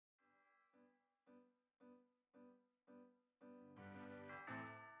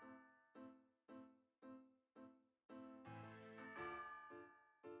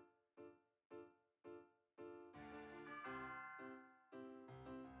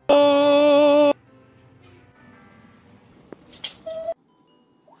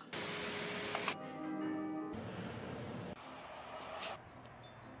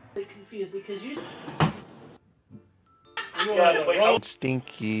confused because you.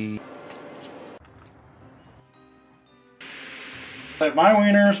 Stinky. Like my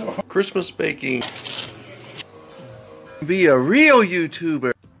wieners. Christmas baking. Be a real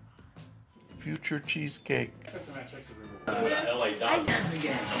YouTuber. Future cheesecake.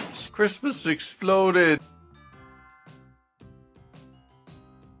 Christmas exploded.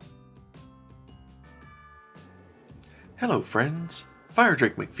 Hello friends, Fire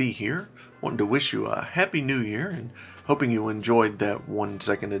Drake McPhee here, wanting to wish you a Happy New Year and hoping you enjoyed that 1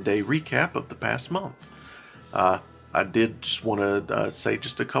 second a day recap of the past month. I did just want to say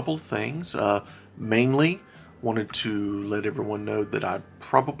just a couple of things. Mainly wanted to let everyone know that I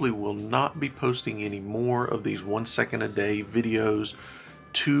probably will not be posting any more of these 1 second a day videos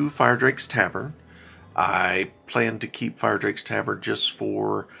to Fire Drake's Tavern. I plan to keep Fire Drake's Tavern just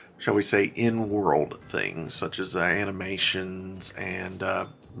for, shall we say, in-world things, such as animations and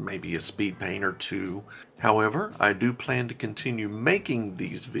maybe a speed paint or two. However, I do plan to continue making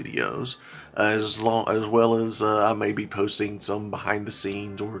these videos as well as I may be posting some behind the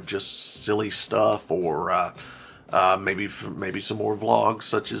scenes or just silly stuff, or maybe some more vlogs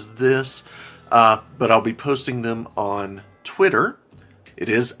such as this. But I'll be posting them on Twitter. It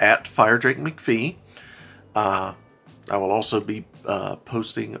is at Fire Drake McPhee. I will also be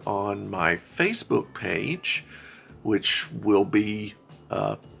posting on my Facebook page, which will be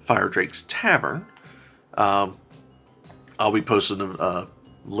Fire Drake's Tavern. I'll be posting a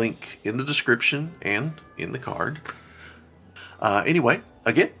link in the description and in the card. Anyway,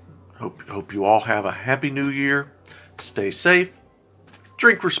 again, hope you all have a Happy New Year. Stay safe,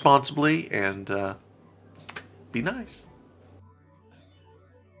 drink responsibly, and be nice.